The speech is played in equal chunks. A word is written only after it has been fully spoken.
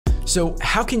So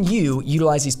how can you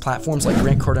utilize these platforms like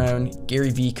Grant Cardone, Gary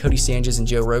Vee, Cody Sanchez, and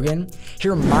Joe Rogan?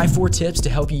 Here are my 4 tips to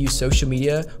help you use social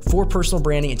media for personal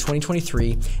branding in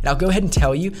 2023. And I'll go ahead and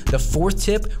tell you the 4th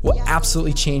tip will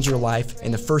absolutely change your life.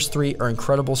 And the first 3 are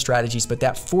incredible strategies, but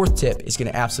that 4th tip is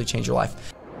gonna absolutely change your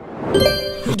life.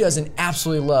 Who doesn't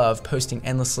absolutely love posting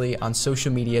endlessly on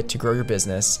social media to grow your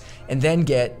business and then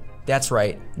get, that's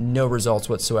right, no results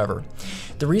whatsoever?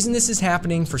 The reason this is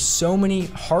happening for so many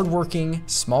hardworking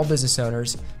small business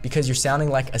owners because you're sounding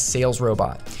like a sales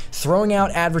robot, throwing out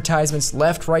advertisements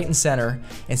left, right, and center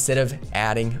instead of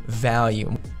adding value.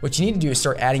 What you need to do is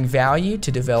start adding value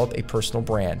to develop a personal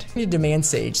brand. In Demand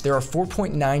Sage, there are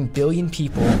 4.9 billion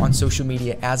people on social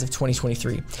media as of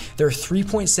 2023. There are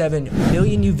 3.7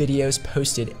 million new videos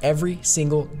posted every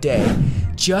single day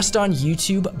just on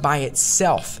YouTube by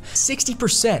itself.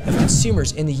 60% of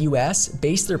consumers in the US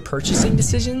base their purchasing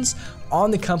decisions on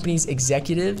the company's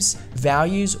executives'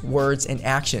 values, words, and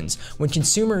actions. When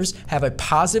consumers have a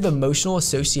positive emotional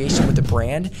association with a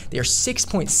brand, they are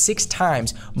 6.6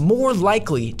 times more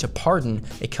likely to pardon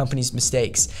a company's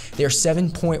mistakes. They are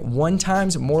 7.1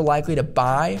 times more likely to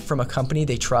buy from a company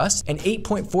they trust, and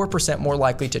 8.4% more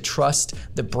likely to trust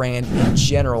the brand in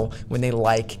general when they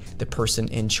like the person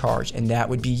in charge. And that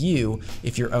would be you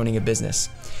if you're owning a business.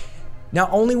 Not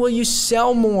only will you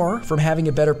sell more from having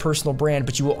a better personal brand,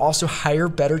 but you will also hire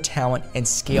better talent and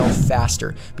scale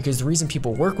faster, because the reason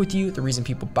people work with you, the reason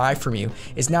people buy from you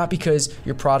is not because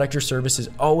your product or service is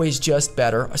always just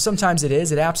better. Sometimes it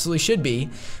is, it absolutely should be,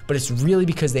 but it's really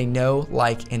because they know,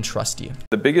 like, and trust you.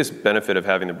 The biggest benefit of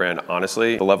having the brand,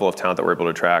 honestly, the level of talent that we're able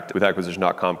to attract with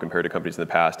acquisition.com compared to companies in the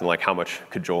past, and like how much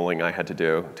cajoling I had to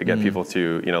do to get people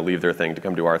to, leave their thing to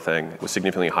come do our thing, was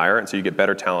significantly higher. And so you get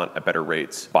better talent at better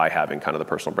rates by having kind of the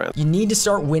personal brand. You need to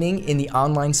start winning in the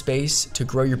online space to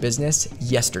grow your business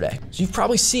yesterday. So you've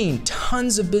probably seen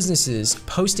tons of businesses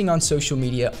posting on social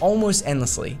media almost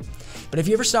endlessly. But have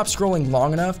you ever stopped scrolling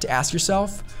long enough to ask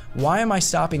yourself, why am I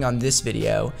stopping on this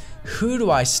video? Who do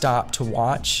I stop to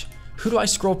watch? Who do I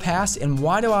scroll past, and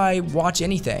why do I watch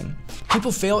anything?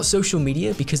 People fail at social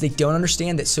media because they don't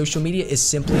understand that social media is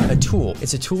simply a tool.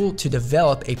 It's a tool to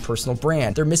develop a personal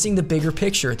brand. They're missing the bigger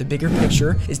picture. The bigger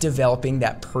picture is developing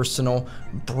that personal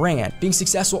brand. Being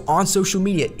successful on social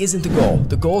media isn't the goal.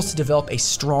 The goal is to develop a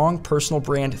strong personal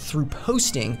brand through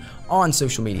posting on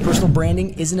social media. Personal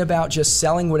branding isn't about just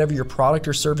selling whatever your product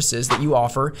or service is that you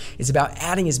offer. It's about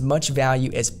adding as much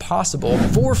value as possible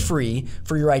for free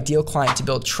for your ideal client to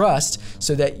build trust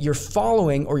so that your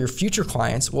following or your future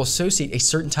clients will associate a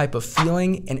certain type of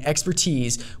feeling and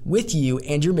expertise with you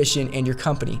and your mission and your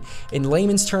company. In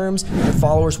layman's terms, your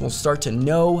followers will start to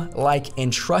know, like,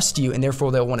 and trust you, and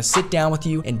therefore they'll want to sit down with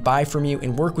you and buy from you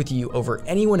and work with you over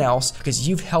anyone else because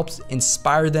you've helped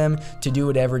inspire them to do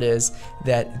whatever it is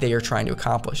that they are trying to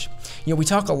accomplish. We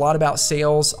talk a lot about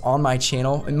sales on my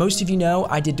channel, and most of you know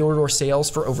I did door-to-door sales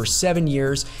for over 7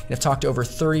 years, and I've talked to over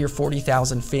 30 or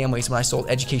 40,000 families when I sold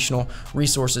educational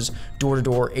resources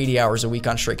door-to-door 80 hours a week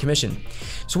on straight commission.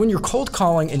 So when you're cold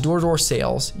calling and door-to-door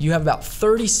sales, you have about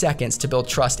 30 seconds to build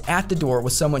trust at the door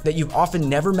with someone that you've often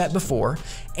never met before,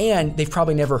 and they've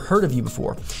probably never heard of you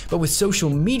before. But with social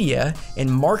media and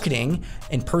marketing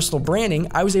and personal branding,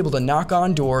 I was able to knock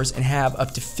on doors and have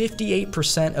up to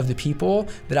 58% of the people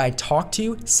that I talked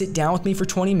to sit down with me for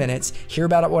 20 minutes, hear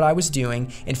about what I was doing,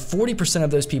 and 40%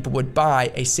 of those people would buy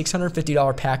a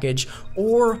 $650 package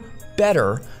or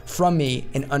better from me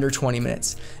in under 20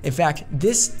 minutes. In fact,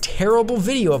 this terrible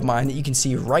video of mine that you can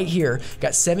see right here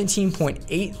got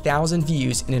 17.8 thousand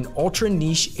views in an ultra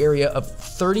niche area of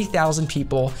 30,000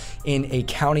 people in a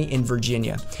county in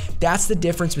Virginia. That's the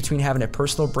difference between having a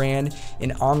personal brand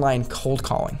and online cold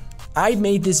calling. I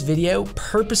made this video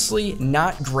purposely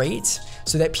not great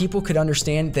so that people could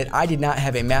understand that I did not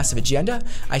have a massive agenda.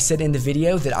 I said in the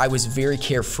video that I was very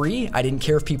carefree. I didn't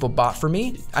care if people bought from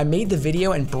me. I made the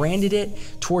video and branded it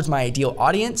towards my ideal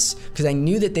audience because I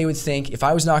knew that they would think if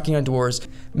I was knocking on doors,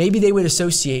 maybe they would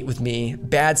associate with me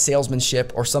bad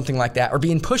salesmanship or something like that, or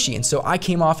being pushy. And so I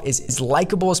came off as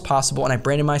likable as possible, and I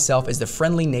branded myself as the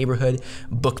friendly neighborhood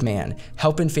bookman,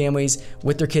 helping families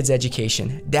with their kids'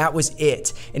 education. That was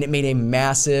it, and it made a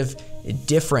massive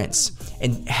difference.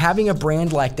 And having a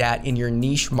brand like that in your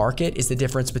niche market is the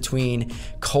difference between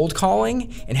cold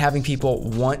calling and having people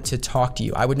want to talk to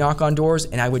you. I would knock on doors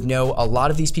and I would know a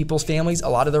lot of these people's families, a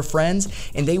lot of their friends,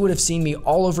 and they would have seen me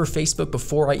all over Facebook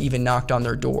before I even knocked on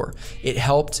their door. It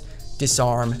helped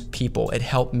disarm people. It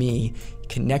helped me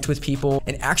connect with people,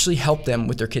 and actually help them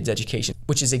with their kids' education,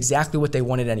 which is exactly what they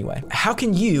wanted anyway. How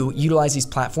can you utilize these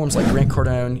platforms like Grant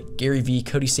Cardone, Gary Vee,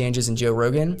 Cody Sanchez, and Joe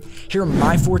Rogan? Here are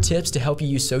my 4 tips to help you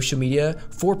use social media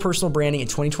for personal branding in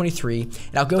 2023.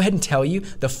 And I'll go ahead and tell you,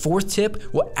 the 4th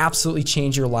tip will absolutely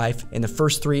change your life, and the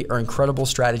first 3 are incredible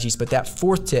strategies, but that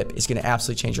 4th tip is gonna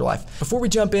absolutely change your life. Before we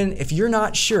jump in, if you're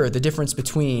not sure the difference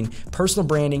between personal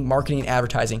branding, marketing, and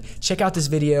advertising, check out this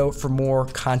video for more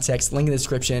context, link in the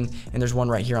description, and there's one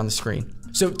right here on the screen.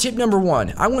 So tip number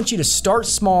 1, I want you to start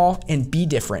small and be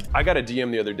different. I got a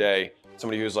DM the other day,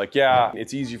 somebody who was like, yeah,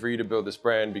 it's easy for you to build this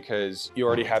brand because you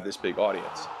already have this big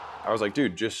audience. I was like,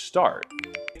 dude, just start.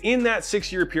 In that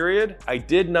 6-year period, I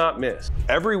did not miss.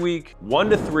 Every week, 1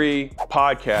 to 3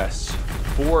 podcasts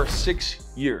for 6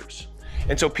 years.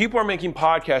 And so people are making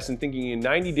podcasts and thinking in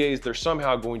 90 days, they're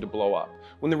somehow going to blow up.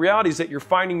 When the reality is that you're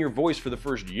finding your voice for the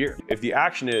first year. If the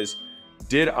action is,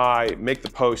 did I make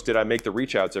the post? Did I make the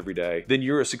reach outs every day? Then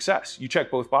you're a success. You check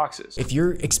both boxes. If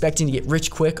you're expecting to get rich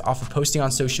quick off of posting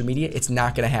on social media, it's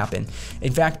not gonna happen.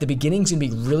 In fact, the beginning's gonna be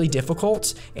really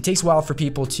difficult. It takes a while for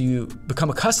people to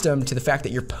become accustomed to the fact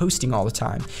that you're posting all the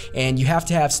time. And you have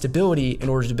to have stability in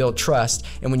order to build trust.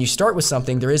 And when you start with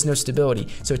something, there is no stability.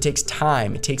 So it takes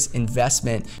time, it takes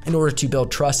investment in order to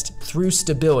build trust through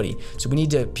stability. So we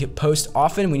need to post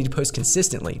often, we need to post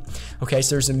consistently. Okay,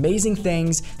 so there's amazing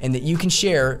things and that you can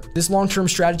share. This long-term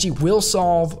strategy will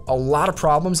solve a lot of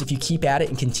problems if you keep at it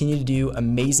and continue to do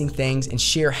amazing things and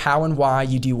share how and why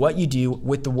you do what you do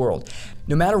with the world.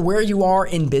 No matter where you are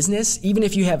in business, even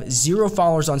if you have 0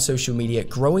 followers on social media,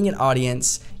 growing an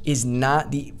audience is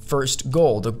not the first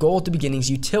goal. The goal at the beginning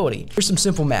is utility. Here's some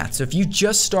simple math. So if you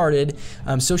just started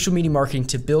social media marketing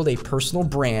to build a personal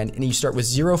brand and you start with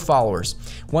 0 followers,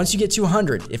 once you get to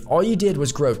 100, if all you did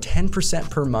was grow 10%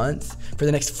 per month for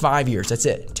the next 5 years, that's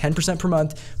it, 10% per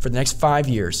month for the next 5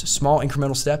 years, small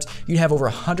incremental steps, you'd have over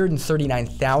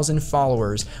 139,000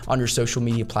 followers on your social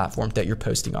media platform that you're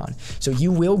posting on. So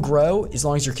you will grow as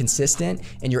long as you're consistent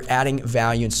and you're adding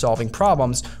value and solving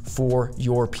problems for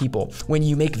your people. When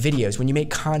you make videos, when you make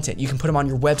content, you can put them on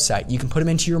your website, you can put them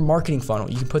into your marketing funnel,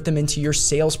 you can put them into your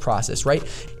sales process, right?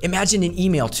 Imagine an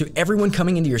email to everyone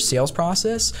coming into your sales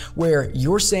process where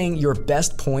you're saying your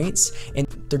best points and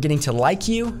they're getting to like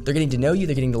you, they're getting to know you,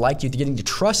 they're getting to like you, they're getting to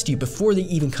trust you before they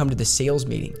even come to the sales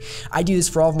meeting. I do this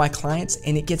for all of my clients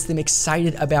and it gets them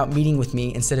excited about meeting with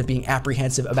me instead of being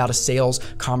apprehensive about a sales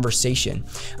conversation.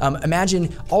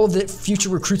 Imagine all of the future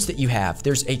recruits that you have.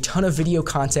 There's a ton of video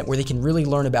content where they can really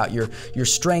learn about your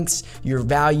strengths, your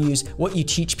values, what you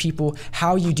teach people,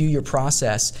 how you do your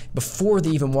process before they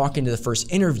even walk into the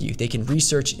first interview. They can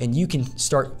research and you can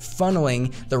start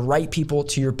funneling the right people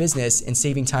to your business and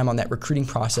saving time on that recruiting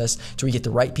process to where you get the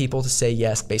right people to say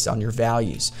yes based on your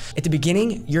values. At the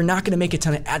beginning, you're not gonna make a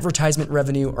ton of advertisement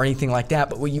revenue or anything like that,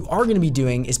 but what you are gonna be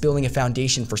doing is building a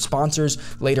foundation for sponsors.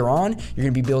 Later on, you're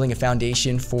gonna be building a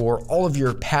foundation for all of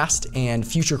your past and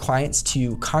future clients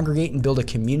to congregate and build a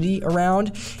community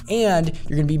around, and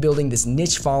you're gonna be building this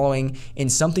niche following in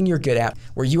something you're good at,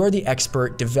 where you are the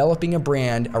expert developing a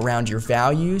brand around your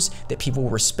values that people will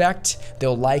respect,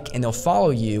 they'll like, and they'll follow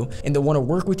you, and they'll wanna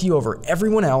work with you over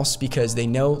everyone else because they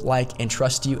know, like, and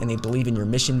trust you, and they believe in your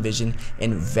mission, vision,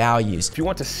 and values. If you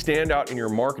want to stand out in your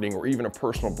marketing or even a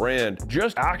personal brand,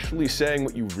 just actually saying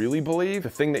what you really believe, the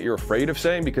thing that you're afraid of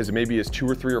saying because maybe it's 2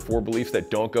 or 3 or 4 beliefs that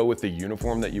don't go with the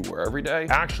uniform that you wear every day,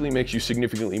 actually makes you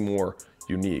significantly more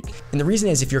unique. And the reason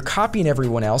is if you're copying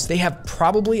everyone else, they have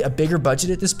probably a bigger budget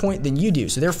at this point than you do.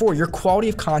 So therefore, your quality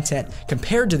of content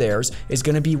compared to theirs is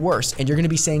gonna be worse, and you're gonna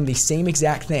be saying the same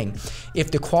exact thing.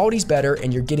 If the quality's better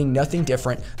and you're getting nothing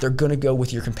different, they're gonna go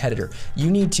with your competitor.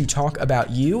 You need to talk about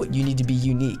you need to be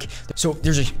unique. So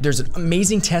there's an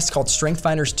amazing test called Strength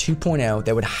Finders 2.0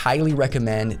 that would highly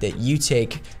recommend that you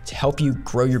take to help you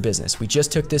grow your business. We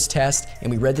just took this test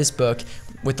and we read this book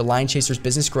with the Lion Chasers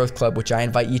Business Growth Club, which I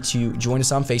invite you to join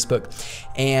us on Facebook.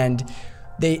 And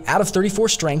out of 34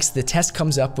 strengths, the test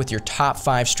comes up with your top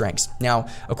 5 strengths. Now,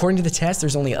 according to the test,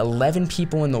 there's only 11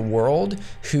 people in the world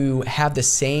who have the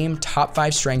same top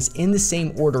 5 strengths in the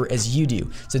same order as you do.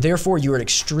 So therefore, you're an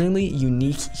extremely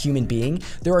unique human being.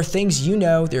 There are things you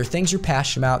know, there are things you're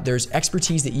passionate about, there's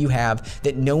expertise that you have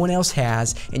that no one else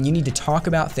has, and you need to talk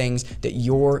about things that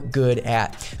you're good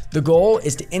at. The goal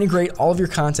is to integrate all of your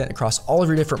content across all of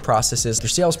your different processes, your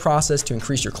sales process to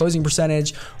increase your closing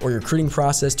percentage, or your recruiting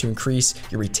process to increase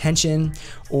your retention,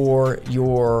 or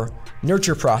your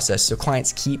nurture process so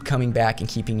clients keep coming back and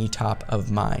keeping you top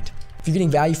of mind. If you're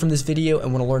getting value from this video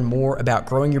and want to learn more about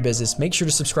growing your business, make sure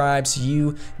to subscribe so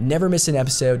you never miss an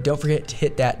episode. Don't forget to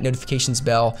hit that notifications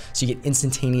bell so you get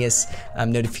instantaneous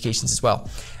notifications as well.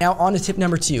 Now on to tip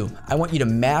number 2. I want you to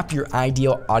map your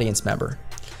ideal audience member.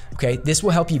 Okay, this will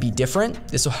help you be different.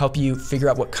 This will help you figure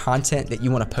out what content that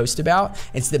you want to post about.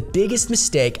 It's the biggest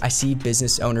mistake I see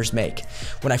business owners make.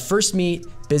 When I first meet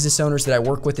business owners that I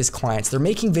work with as clients, they're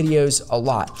making videos a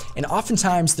lot. And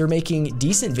oftentimes they're making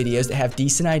decent videos that have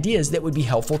decent ideas that would be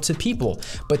helpful to people,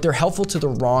 but they're helpful to the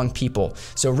wrong people.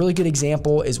 So a really good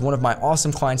example is one of my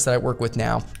awesome clients that I work with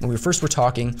now. When we first were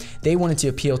talking, they wanted to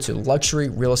appeal to luxury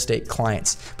real estate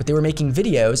clients, but they were making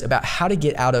videos about how to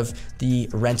get out of the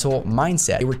rental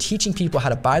mindset. They were teaching people how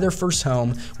to buy their first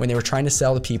home when they were trying to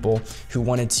sell to people who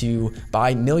wanted to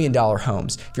buy $1 million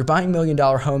homes. If you're buying $1 million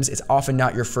homes, it's often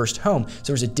not your first home.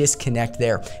 So there's a disconnect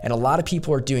there. And a lot of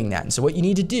people are doing that. And so what you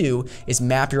need to do is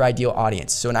map your ideal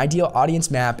audience. So an ideal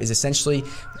audience map is essentially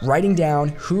writing down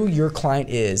who your client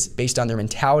is based on their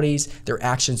mentalities, their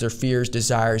actions, their fears,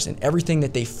 desires, and everything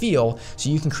that they feel,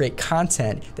 so you can create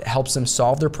content that helps them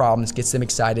solve their problems, gets them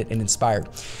excited and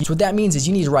inspired. So what that means is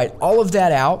you need to write all of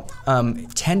that out,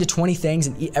 10 to 20 things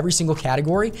in every single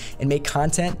category, and make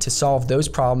content to solve those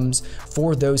problems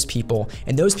for those people.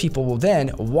 And those people will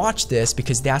then watch this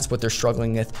because that's what they're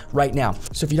struggling with right now.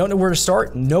 So if you don't know where to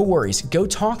start, no worries. Go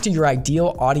talk to your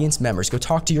ideal audience members. Go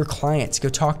talk to your clients. Go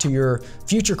talk to your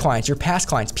future clients, your past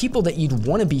clients, people that you'd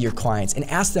want to be your clients, and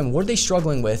ask them what are they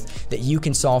struggling with that you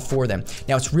can solve for them.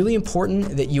 Now, it's really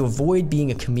important that you avoid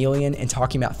being a chameleon and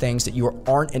talking about things that you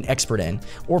aren't an expert in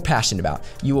or passionate about.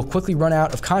 You will quickly run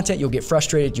out of content. You'll get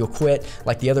frustrated. You'll quit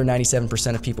like the other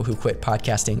 97% of people who quit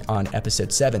podcasting on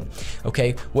episode 7.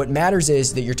 Okay. What matters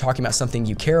is that you're talking about something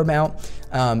you care about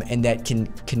and that can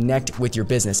connect with your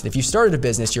business. And if you started a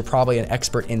business, you're probably an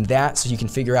expert in that, so you can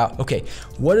figure out, okay,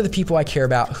 what are the people I care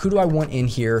about? Who do I want in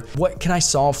here? What can I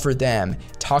solve for them?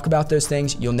 Talk about those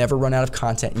things. You'll never run out of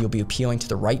content, and you'll be appealing to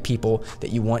the right people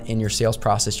that you want in your sales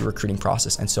process, your recruiting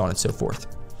process, and so on and so forth.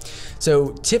 So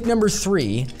tip number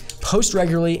 3, post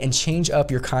regularly and change up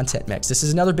your content mix. This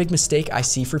is another big mistake I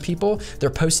see for people.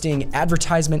 They're posting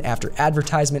advertisement after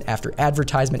advertisement after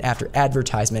advertisement after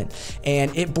advertisement,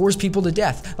 and it bores people to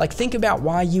death. Like, think about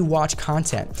why you watch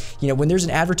content. You know, when there's an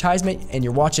advertisement and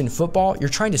you're watching football, you're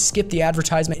trying to skip the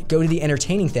advertisement, go to the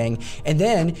entertaining thing, and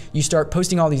then you start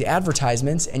posting all these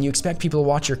advertisements and you expect people to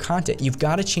watch your content. You've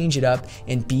got to change it up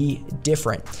and be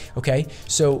different, okay?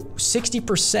 So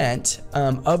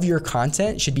 60% of your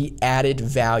content should be added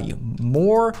value.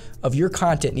 More of your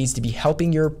content needs to be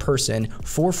helping your person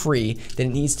for free than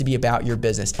it needs to be about your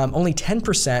business. Only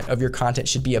 10% of your content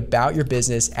should be about your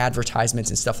business, advertisements,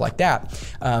 and stuff like that.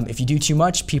 If you do too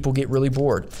much, people get really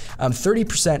bored.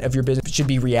 30% of your business should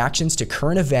be reactions to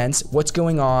current events, what's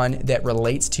going on that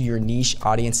relates to your niche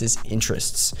audience's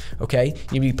interests, okay?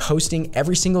 You need to be posting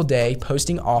every single day,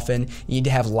 posting often. You need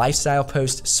to have lifestyle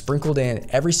posts sprinkled in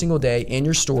every single day in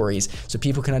your stories so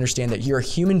people can understand that you're a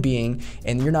human being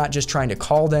and you're not just trying to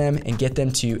call them and get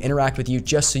them to interact with you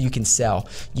just so you can sell.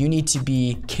 You need to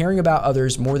be caring about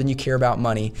others more than you care about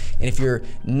money. And if you're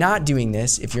not doing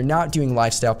this, if you're not doing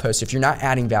lifestyle posts, if you're not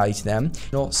adding value to them,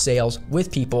 sales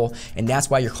with people, and that's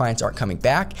why your clients aren't coming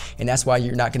back, and that's why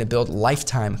you're not going to build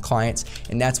lifetime clients,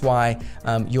 and that's why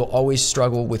you'll always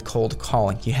struggle with cold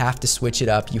calling. You have to switch it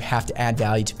up. You have to add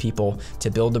value to people to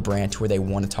build a brand to where they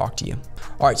want to talk to you.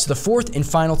 All right, so the 4th and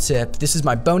final tip, this is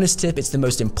my bonus tip. It's the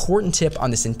most important tip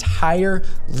on this entire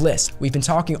list. We've been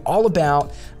talking all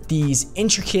about these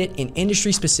intricate and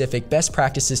industry-specific best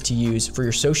practices to use for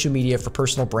your social media, for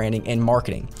personal branding and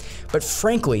marketing. But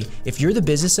frankly, if you're the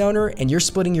business owner and you're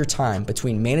splitting your time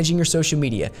between managing your social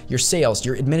media, your sales,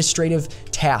 your administrative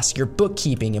tasks, your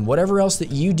bookkeeping, and whatever else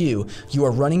that you do, you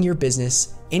are running your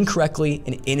business incorrectly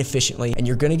and inefficiently, and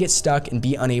you're gonna get stuck and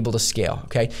be unable to scale,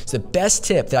 okay? So the best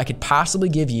tip that I could possibly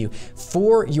give you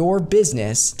for your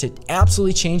business to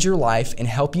absolutely change your life and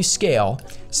help you scale: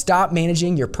 stop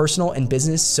managing your personal and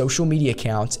business social media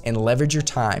accounts and leverage your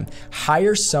time.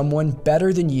 Hire someone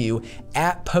better than you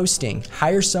at posting.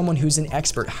 Hire someone who's an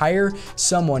expert. Hire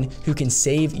someone who can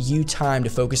save you time to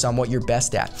focus on what you're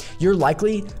best at. You're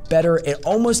likely better at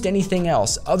almost anything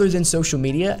else other than social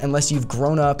media unless you've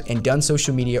grown up and done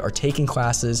social media or taken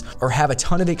classes or have a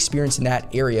ton of experience in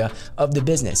that area of the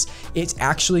business. It's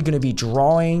actually going to be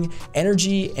drawing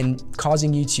energy and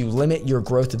causing you to limit your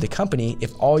growth of the company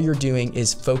if all you're doing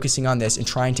is focusing on this and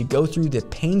trying to go through the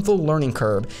painful learning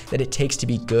curve that it takes to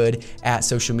be good at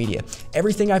social media.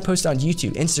 Everything I post on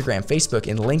YouTube, Instagram, Facebook,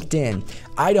 and LinkedIn.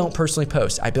 I don't personally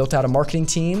post. I built out a marketing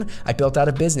team. I built out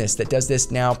a business that does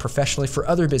this now professionally for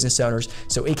other business owners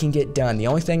so it can get done. The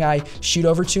only thing I shoot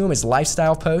over to them is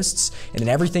lifestyle posts, and then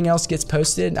everything else gets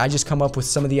posted. I just come up with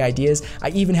some of the ideas. I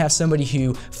even have somebody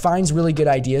who finds really good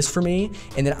ideas for me,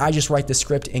 and then I just write the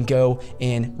script and go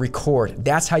and record.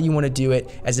 That's how you want to do it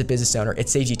as a business owner. It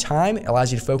saves you time, it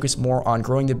allows you to focus more on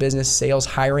growing the business, sales,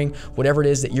 hiring, whatever it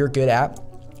is that you're good at.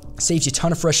 Saves you a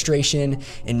ton of frustration,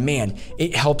 and man,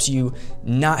 it helps you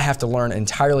not have to learn an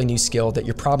entirely new skill that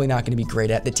you're probably not going to be great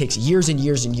at, that takes years and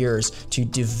years and years to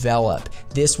develop.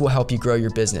 This will help you grow your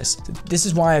business. This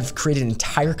is why I've created an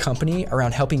entire company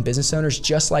around helping business owners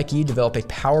just like you develop a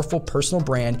powerful personal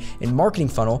brand and marketing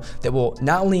funnel that will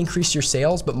not only increase your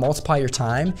sales, but multiply your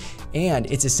time. And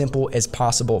it's as simple as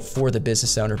possible for the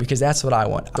business owner, because that's what I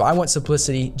want. So I want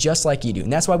simplicity just like you do.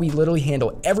 And that's why we literally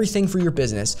handle everything for your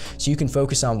business so you can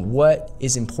focus on what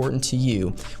is important to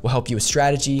you. We'll help you with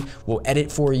strategy, we'll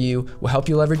edit for you, we'll help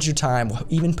you leverage your time, we'll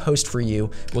even post for you.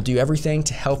 We'll do everything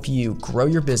to help you grow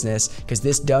your business, because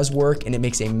this does work and it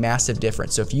makes a massive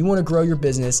difference. So if you want to grow your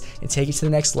business and take it to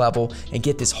the next level and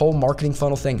get this whole marketing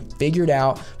funnel thing figured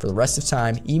out for the rest of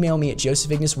time, email me at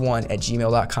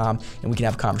josephignace1@gmail.com and we can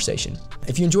have a conversation.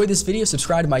 If you enjoyed this video,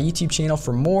 subscribe to my YouTube channel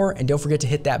for more, and don't forget to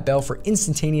hit that bell for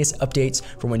instantaneous updates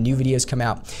for when new videos come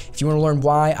out. If you want to learn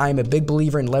why I'm a big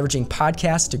believer in leveraging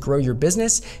podcasts to grow your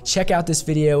business, check out this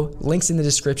video, links in the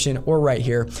description or right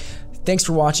here. Thanks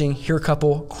for watching. Here are a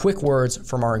couple quick words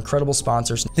from our incredible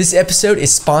sponsors. This episode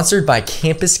is sponsored by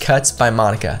Campus Cuts by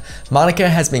Monica. Monica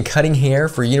has been cutting hair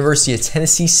for University of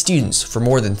Tennessee students for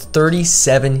more than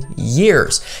 37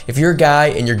 years. If you're a guy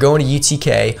and you're going to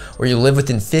UTK or you live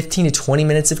within 15 to 20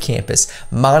 minutes of campus,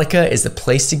 Monica is the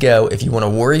place to go if you want a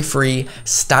worry-free,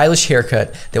 stylish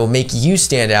haircut that will make you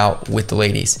stand out with the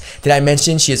ladies. Did I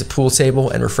mention she has a pool table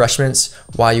and refreshments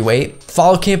while you wait?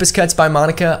 Follow Campus Cuts by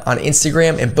Monica on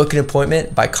Instagram and book an appointment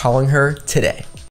by calling her today.